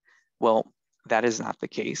me. Well, that is not the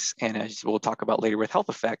case. And as we'll talk about later with health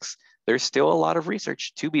effects, there's still a lot of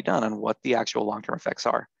research to be done on what the actual long-term effects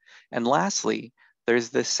are. And lastly, there's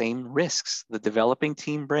the same risks, the developing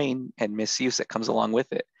teen brain and misuse that comes along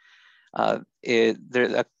with it.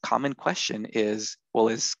 A common question is, well,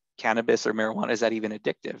 is cannabis or marijuana, is that even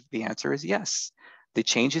addictive? The answer is yes. The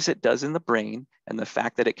changes it does in the brain and the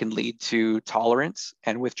fact that it can lead to tolerance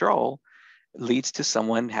and withdrawal leads to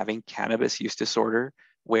someone having cannabis use disorder,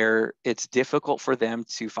 where it's difficult for them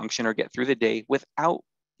to function or get through the day without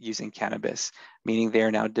using cannabis, meaning they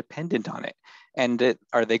are now dependent on it. And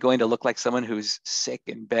are they going to look like someone who's sick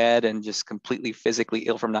in bed and just completely physically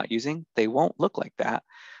ill from not using? They won't look like that,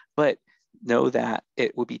 but know that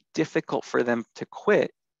it would be difficult for them to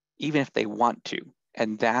quit even if they want to.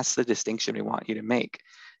 And that's the distinction we want you to make.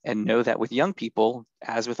 And know that with young people,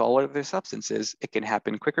 as with all other substances, it can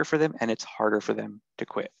happen quicker for them and it's harder for them to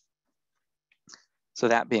quit. So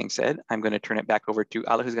that being said, I'm going to turn it back over to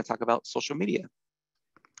Ala, who's going to talk about social media.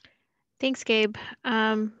 Thanks, Gabe.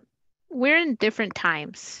 We're in different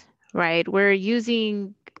times, right? We're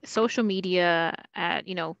using social media at,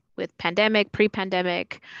 with pandemic,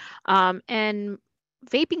 pre-pandemic, and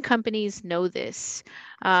vaping companies know this.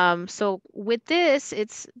 So with this,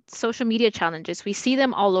 it's social media challenges. We see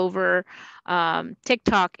them all over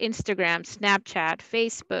TikTok, Instagram, Snapchat,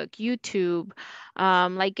 Facebook, YouTube.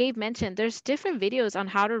 Like Gabe mentioned, there's different videos on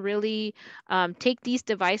how to really take these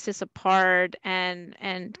devices apart,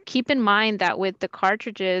 and keep in mind that with the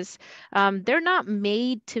cartridges, they're not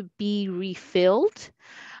made to be refilled.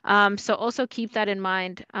 So also keep that in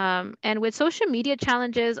mind. And with social media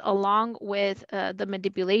challenges, along with the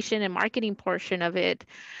manipulation and marketing portion of it,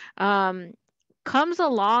 comes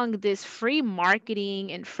along this free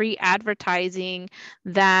marketing and free advertising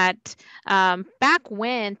that back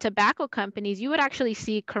when tobacco companies, you would actually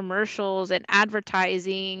see commercials and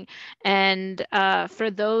advertising. And for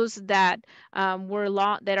those that were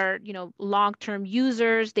long-term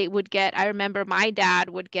users, they would get, I remember my dad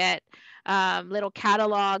would get little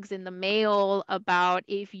catalogs in the mail about,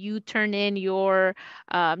 if you turn in your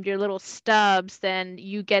little stubs, then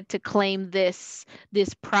you get to claim this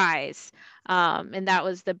prize. And that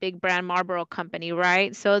was the big brand Marlboro company,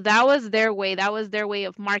 right? So that was their way. That was their way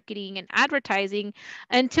of marketing and advertising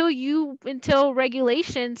until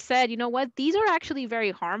regulation said, you know what, these are actually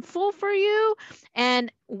very harmful for you,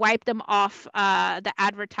 and wipe them off the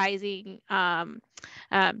advertising,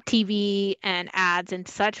 TV and ads and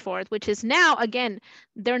such forth, which is now, again,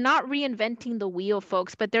 they're not reinventing the wheel,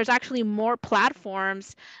 folks, but there's actually more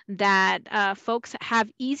platforms that folks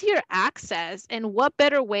have easier access. And what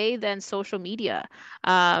better way than social media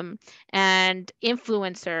and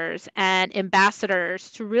influencers and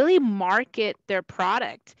ambassadors to really market their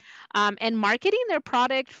product, and marketing their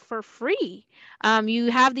product for free.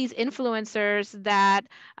 You have these influencers that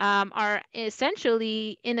are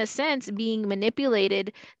essentially, in a sense, being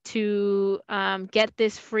manipulated to get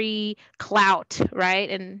this free clout, right?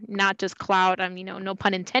 And not just clout, no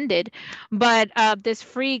pun intended, but this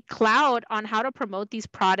free clout on how to promote these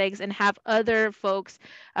products and have other folks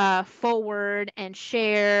forward and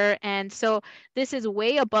share. And so this is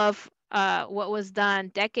way above what was done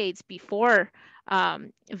decades before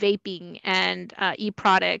vaping and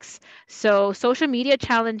e-products. So social media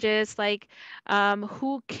challenges like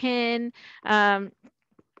who can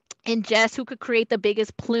ingest, who could create the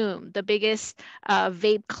biggest plume, the biggest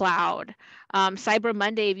vape cloud. Cyber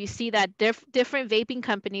Monday, if you see that different vaping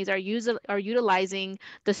companies are utilizing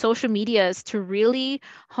the social medias to really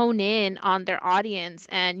hone in on their audience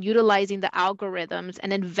and utilizing the algorithms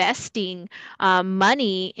and investing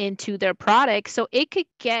money into their products so it could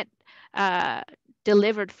get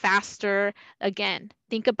delivered faster. Again,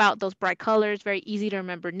 think about those bright colors, very easy to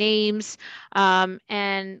remember names,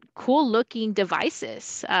 and cool looking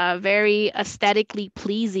devices, very aesthetically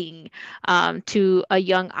pleasing to a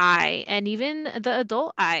young eye and even the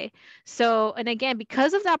adult eye. So, and again,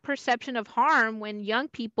 because of that perception of harm, when young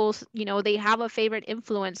people, they have a favorite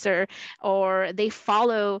influencer or they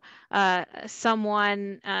follow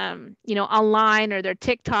someone, online or their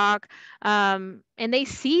TikTok, and they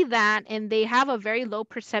see that and they have a very low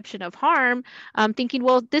perception of harm, thinking,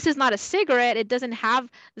 well, this is not a cigarette. It's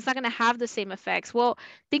not going to have the same effects. Well,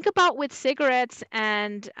 think about with cigarettes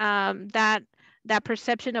and that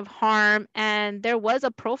perception of harm, and there was a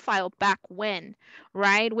profile back when,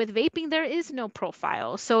 right? With vaping, there is no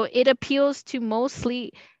profile. So it appeals to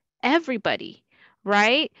mostly everybody,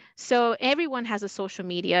 right? So everyone has a social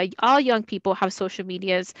media. All young people have social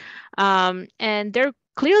medias, and they're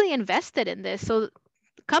clearly invested in this. So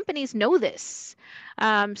companies know this.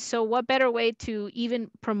 So what better way to even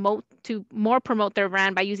promote their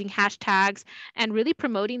brand by using hashtags and really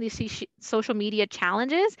promoting these social media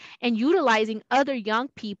challenges and utilizing other young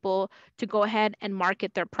people to go ahead and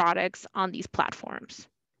market their products on these platforms.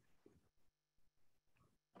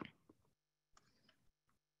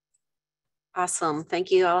 Awesome.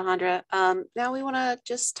 Thank you, Alejandra. Now we want to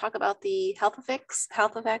just talk about the health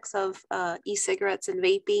effects of e-cigarettes and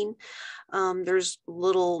vaping. There's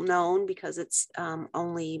little known because it's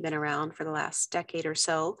only been around for the last decade or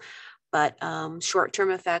so, but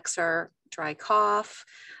short-term effects are dry cough,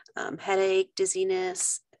 headache,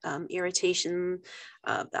 dizziness, irritation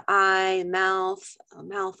of the eye, mouth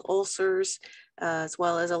ulcers, as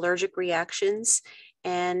well as allergic reactions.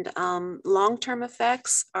 And long-term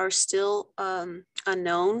effects are still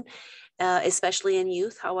unknown, especially in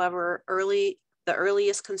youth. However, the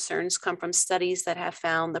earliest concerns come from studies that have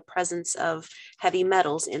found the presence of heavy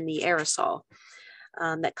metals in the aerosol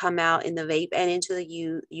that come out in the vape and into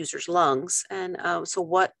the user's lungs. And so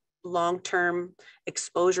what long-term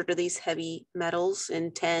exposure to these heavy metals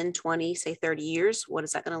in 10, 20, say 30 years, what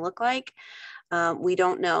is that going to look like? We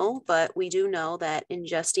don't know, but we do know that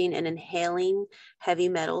ingesting and inhaling heavy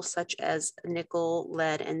metals such as nickel,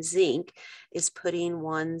 lead, and zinc is putting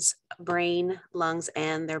one's brain, lungs,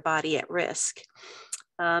 and their body at risk.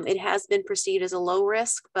 It has been perceived as a low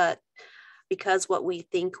risk, but because what we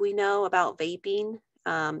think we know about vaping,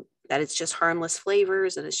 that it's just harmless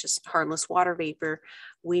flavors and it's just harmless water vapor,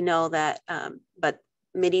 we know that, but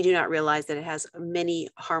many do not realize that it has many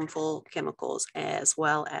harmful chemicals as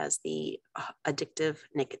well as the addictive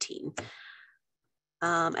nicotine.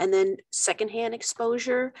 And then secondhand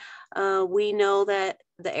exposure, we know that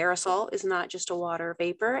the aerosol is not just a water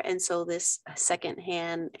vapor. And so this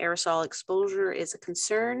secondhand aerosol exposure is a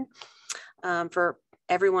concern for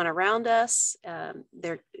everyone around us.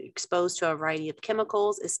 They're exposed to a variety of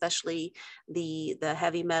chemicals, especially the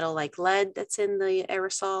heavy metal like lead that's in the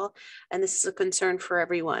aerosol. And this is a concern for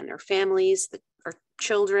everyone, our families, our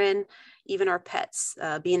children, even our pets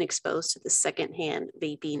being exposed to the secondhand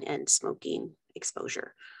vaping and smoking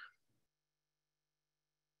exposure.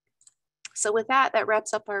 So with that, that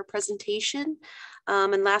wraps up our presentation.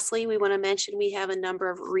 And lastly, we want to mention we have a number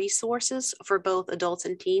of resources for both adults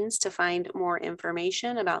and teens to find more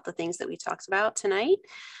information about the things that we talked about tonight,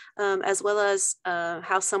 as well as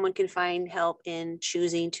how someone can find help in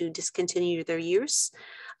choosing to discontinue their use.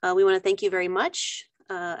 We want to thank you very much.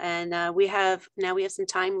 And we have some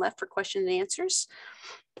time left for question and answers.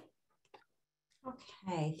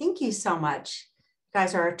 Okay, thank you so much. You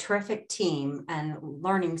guys are a terrific team and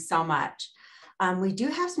learning so much. We do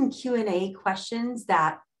have some Q&A questions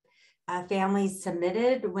that families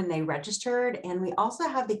submitted when they registered, and we also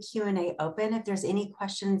have the Q&A open. If there's any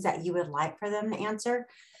questions that you would like for them to answer,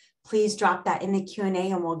 please drop that in the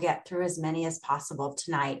Q&A and we'll get through as many as possible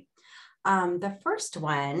tonight. The first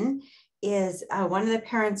one is one of the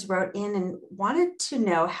parents wrote in and wanted to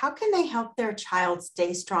know, how can they help their child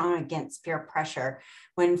stay strong against peer pressure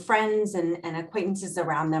when friends and acquaintances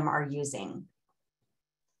around them are using?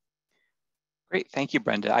 Great, thank you,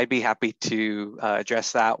 Brenda. I'd be happy to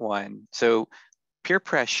address that one. So peer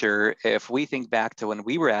pressure, if we think back to when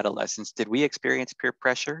we were adolescents, did we experience peer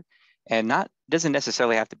pressure? And doesn't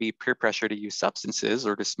necessarily have to be peer pressure to use substances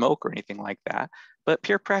or to smoke or anything like that, but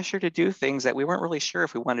peer pressure to do things that we weren't really sure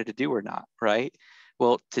if we wanted to do or not, right?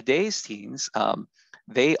 Well, today's teens,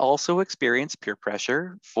 they also experience peer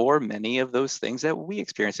pressure for many of those things that we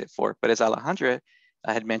experience it for. But as Alejandra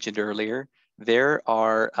had mentioned earlier, there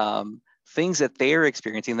are things that they're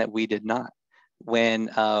experiencing that we did not. When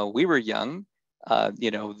we were young,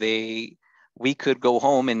 we could go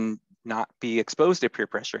home and not be exposed to peer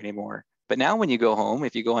pressure anymore. But now when you go home,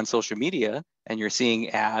 if you go on social media and you're seeing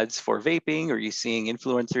ads for vaping, or you're seeing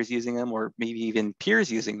influencers using them, or maybe even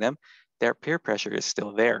peers using them, their peer pressure is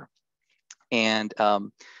still there. And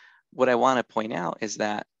what I want to point out is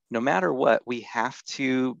that no matter what, we have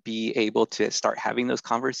to be able to start having those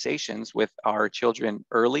conversations with our children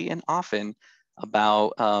early and often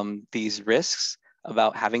about these risks,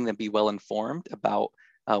 about having them be well informed about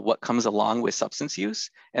what comes along with substance use,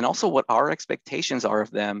 and also what our expectations are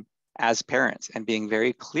of them as parents, and being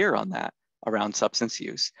very clear on that around substance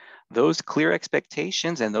use. Those clear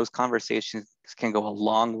expectations and those conversations can go a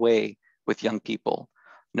long way with young people.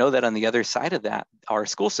 Know that on the other side of that, our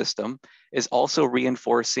school system is also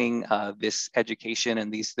reinforcing this education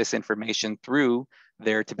and this information through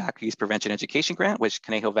their tobacco use prevention education grant, which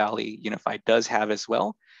Conejo Valley Unified does have as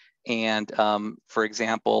well. And for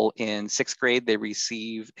example, in 6th grade, they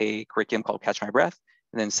receive a curriculum called Catch My Breath.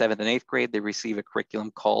 And then 7th and 8th grade, they receive a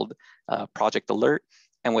curriculum called Project Alert.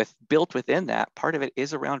 And built within that, part of it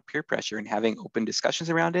is around peer pressure and having open discussions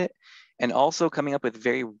around it, and also coming up with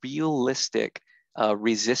very realistic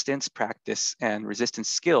resistance practice and resistance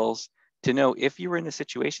skills to know if you were in a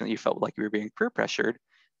situation that you felt like you were being peer pressured,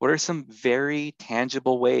 what are some very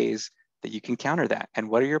tangible ways that you can counter that? And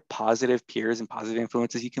what are your positive peers and positive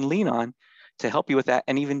influences you can lean on to help you with that,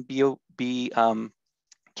 and even be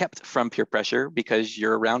kept from peer pressure because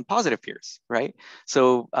you're around positive peers, right?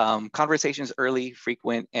 So conversations early,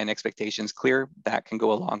 frequent, and expectations clear, that can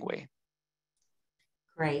go a long way.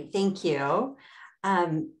 Great, thank you.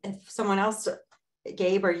 If someone else,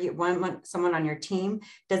 Gabe, or you want someone on your team,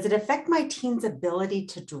 does it affect my teen's ability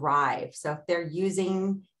to drive? So if they're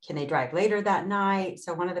using, can they drive later that night?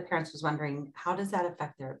 So one of the parents was wondering, how does that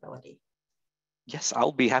affect their ability? Yes,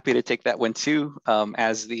 I'll be happy to take that one too.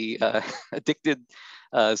 As the addicted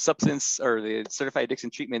substance or the certified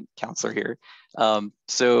addiction treatment counselor here.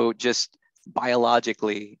 So just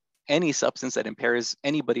biologically, any substance that impairs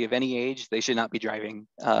anybody of any age, they should not be driving,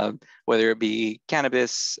 whether it be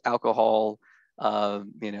cannabis, alcohol,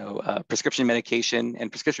 prescription medication.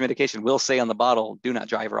 And prescription medication will say on the bottle, do not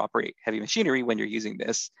drive or operate heavy machinery when you're using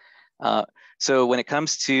this. So when it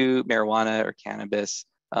comes to marijuana or cannabis,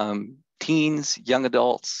 teens, young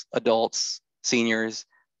adults, seniors,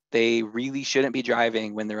 they really shouldn't be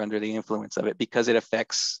driving when they're under the influence of it, because it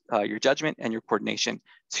affects your judgment and your coordination.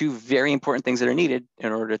 Two very important things that are needed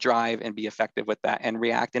in order to drive and be effective with that and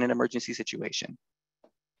react in an emergency situation.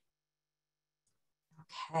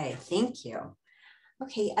 Okay, thank you.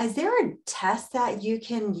 Okay, is there a test that you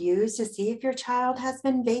can use to see if your child has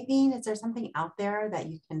been vaping? Is there something out there that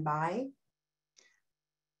you can buy?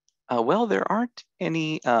 Well, there aren't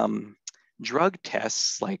any drug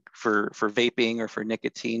tests like for vaping or for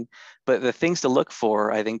nicotine, but the things to look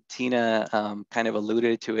for, I think Tina kind of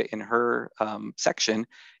alluded to it in her section,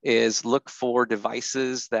 is look for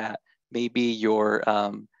devices that maybe your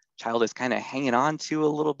child is kind of hanging on to a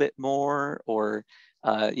little bit more, or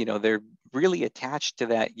they're really attached to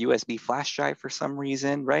that USB flash drive for some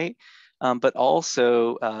reason, right? But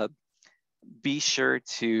also be sure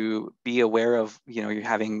to be aware of, you're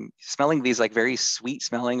smelling these like very sweet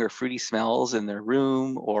smelling or fruity smells in their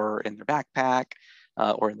room or in their backpack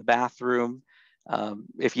or in the bathroom.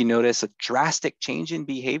 If you notice a drastic change in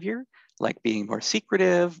behavior, like being more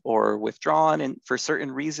secretive or withdrawn and for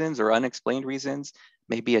certain reasons or unexplained reasons,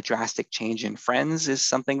 maybe a drastic change in friends is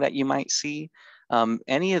something that you might see.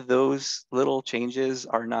 Any of those little changes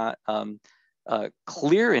are not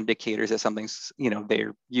clear indicators that something's,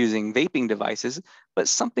 they're using vaping devices, but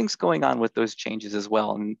something's going on with those changes as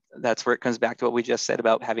well. And that's where it comes back to what we just said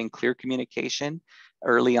about having clear communication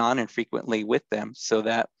early on and frequently with them so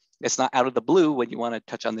that it's not out of the blue when you want to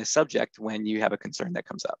touch on this subject when you have a concern that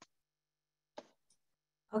comes up.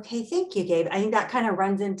 Okay, thank you, Gabe. I think that kind of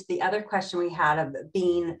runs into the other question we had of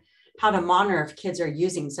being how to monitor if kids are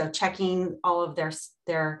using. So checking all of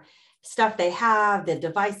their stuff they have, the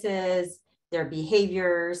devices, their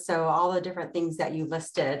behaviors. So all the different things that you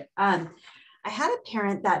listed. I had a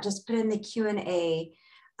parent that just put in the Q&A,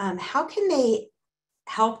 how can they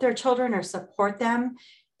help their children or support them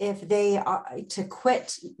if they are to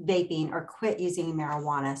quit vaping or quit using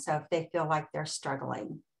marijuana? So if they feel like they're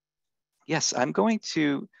struggling. Yes, I'm going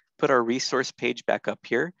to put our resource page back up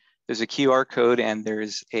here. There's a QR code and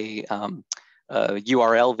there's a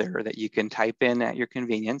URL there that you can type in at your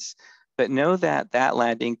convenience. But know that that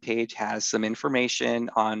landing page has some information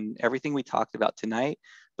on everything we talked about tonight,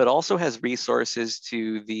 but also has resources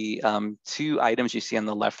to the 2 items you see on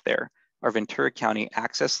the left there, our Ventura County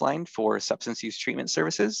access line for substance use treatment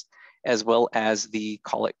services, as well as the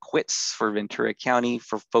Call It Quits for Ventura County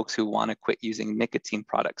for folks who want to quit using nicotine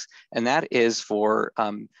products. And that is for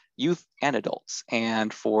youth and adults.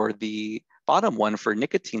 And for the bottom one for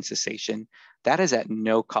nicotine cessation, that is at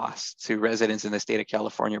no cost to residents in the state of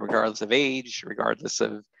California, regardless of age, regardless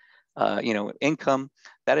of income.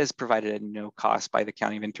 That is provided at no cost by the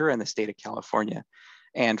County of Ventura and the state of California.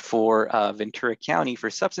 And for Ventura County, for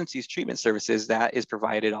substance use treatment services, that is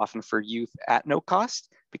provided often for youth at no cost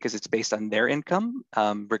because it's based on their income,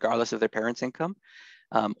 regardless of their parents' income,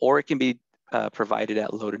 or it can be provided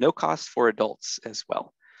at low to no cost for adults as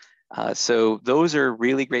well. So those are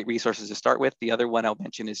really great resources to start with. The other one I'll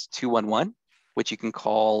mention is 211, which you can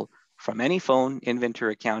call from any phone in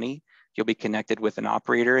Ventura County. You'll be connected with an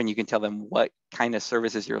operator and you can tell them what kind of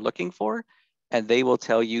services you're looking for. And they will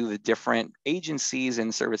tell you the different agencies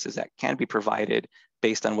and services that can be provided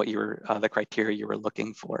based on what the criteria you were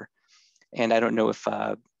looking for. And I don't know if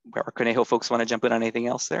our Conejo folks want to jump in on anything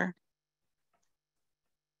else there.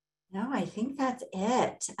 No, I think that's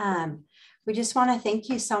it. We just want to thank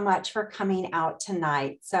you so much for coming out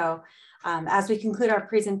tonight. So as we conclude our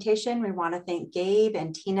presentation, we want to thank Gabe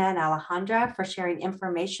and Tina and Alejandra for sharing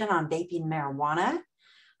information on vaping marijuana.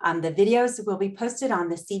 The videos will be posted on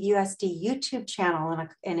the CVUSD YouTube channel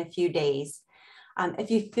in a few days. If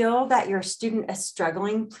you feel that your student is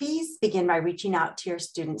struggling, please begin by reaching out to your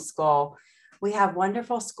student's school. We have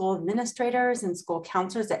wonderful school administrators and school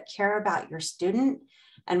counselors that care about your student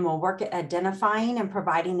and will work at identifying and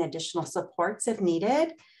providing additional supports if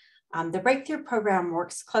needed. The Breakthrough Program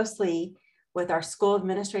works closely with our school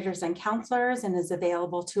administrators and counselors and is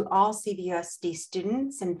available to all CVUSD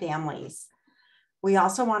students and families. We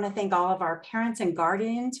also want to thank all of our parents and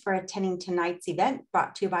guardians for attending tonight's event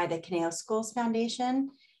brought to you by the Conejo Schools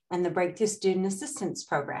Foundation and the Breakthrough Student Assistance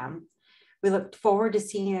Program. We look forward to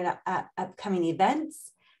seeing you at upcoming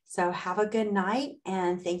events. So have a good night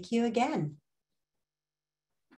and thank you again.